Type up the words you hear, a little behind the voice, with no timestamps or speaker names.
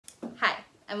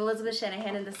I'm Elizabeth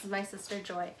Shanahan and this is my sister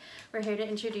Joy. We're here to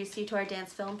introduce you to our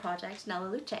dance film project, Nella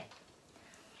Luce.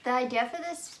 The idea for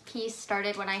this piece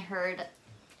started when I heard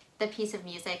the piece of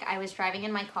music. I was driving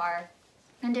in my car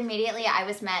and immediately I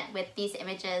was met with these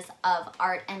images of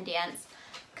art and dance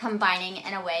combining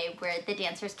in a way where the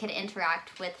dancers could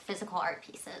interact with physical art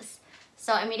pieces.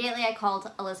 So immediately I called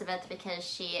Elizabeth because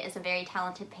she is a very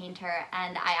talented painter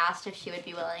and I asked if she would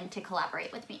be willing to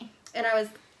collaborate with me. And I was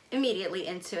immediately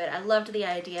into it. I loved the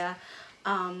idea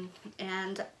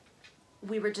and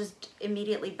we were just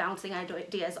immediately bouncing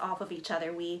ideas off of each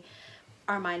other.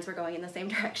 Our minds were going in the same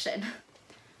direction.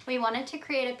 We wanted to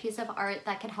create a piece of art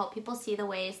that could help people see the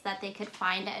ways that they could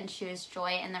find and choose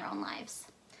joy in their own lives.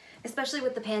 Especially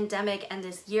with the pandemic and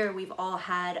this year we've all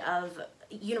had of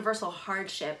universal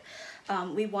hardship,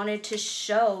 we wanted to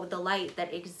show the light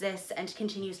that exists and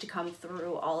continues to come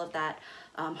through all of that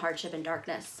hardship and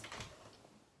darkness.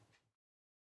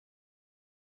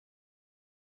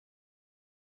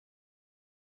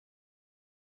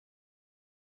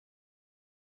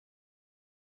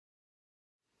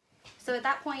 So at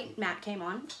that point, Matt came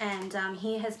on, and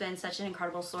he has been such an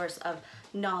incredible source of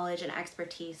knowledge and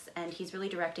expertise, and he's really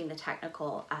directing the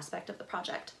technical aspect of the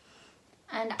project.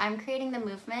 And I'm creating the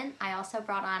movement. I also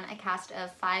brought on a cast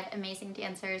of 5 amazing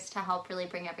dancers to help really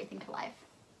bring everything to life.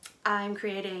 I'm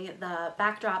creating the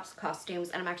backdrops,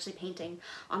 costumes, and I'm actually painting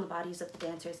on the bodies of the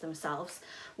dancers themselves.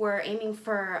 We're aiming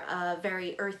for a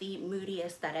very earthy, moody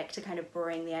aesthetic to kind of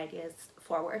bring the ideas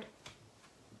forward.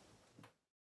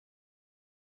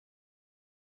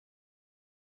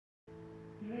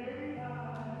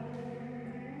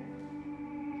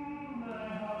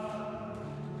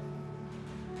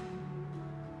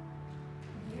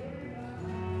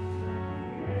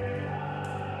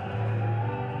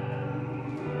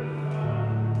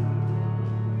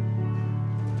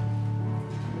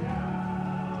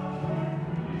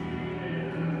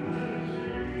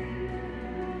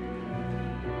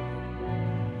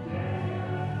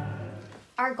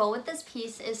 Our goal with this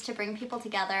piece is to bring people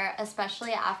together,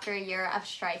 especially after a year of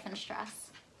strife and stress.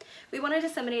 We want to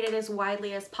disseminate it as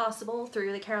widely as possible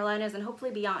through the Carolinas and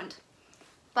hopefully beyond.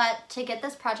 But to get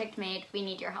this project made, we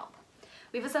need your help.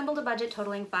 We've assembled a budget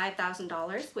totaling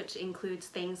 $5,000, which includes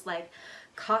things like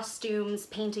costumes,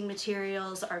 painting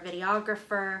materials, our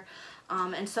videographer,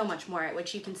 and so much more,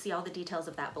 which you can see all the details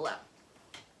of that below.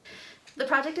 The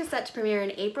project is set to premiere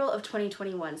in April of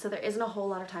 2021, so there isn't a whole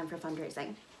lot of time for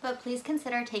fundraising. But please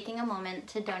consider taking a moment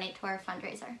to donate to our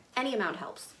fundraiser. Any amount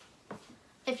helps.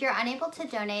 If you're unable to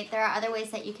donate, there are other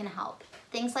ways that you can help.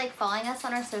 Things like following us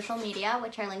on our social media,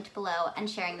 which are linked below, and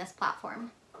sharing this platform.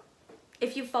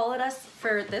 If you've followed us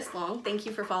for this long, thank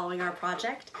you for following our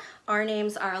project. Our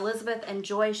names are Elizabeth and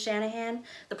Joy Shanahan.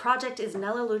 The project is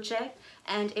Nella Luce,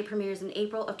 and it premieres in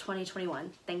April of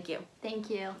 2021. Thank you. Thank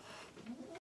you.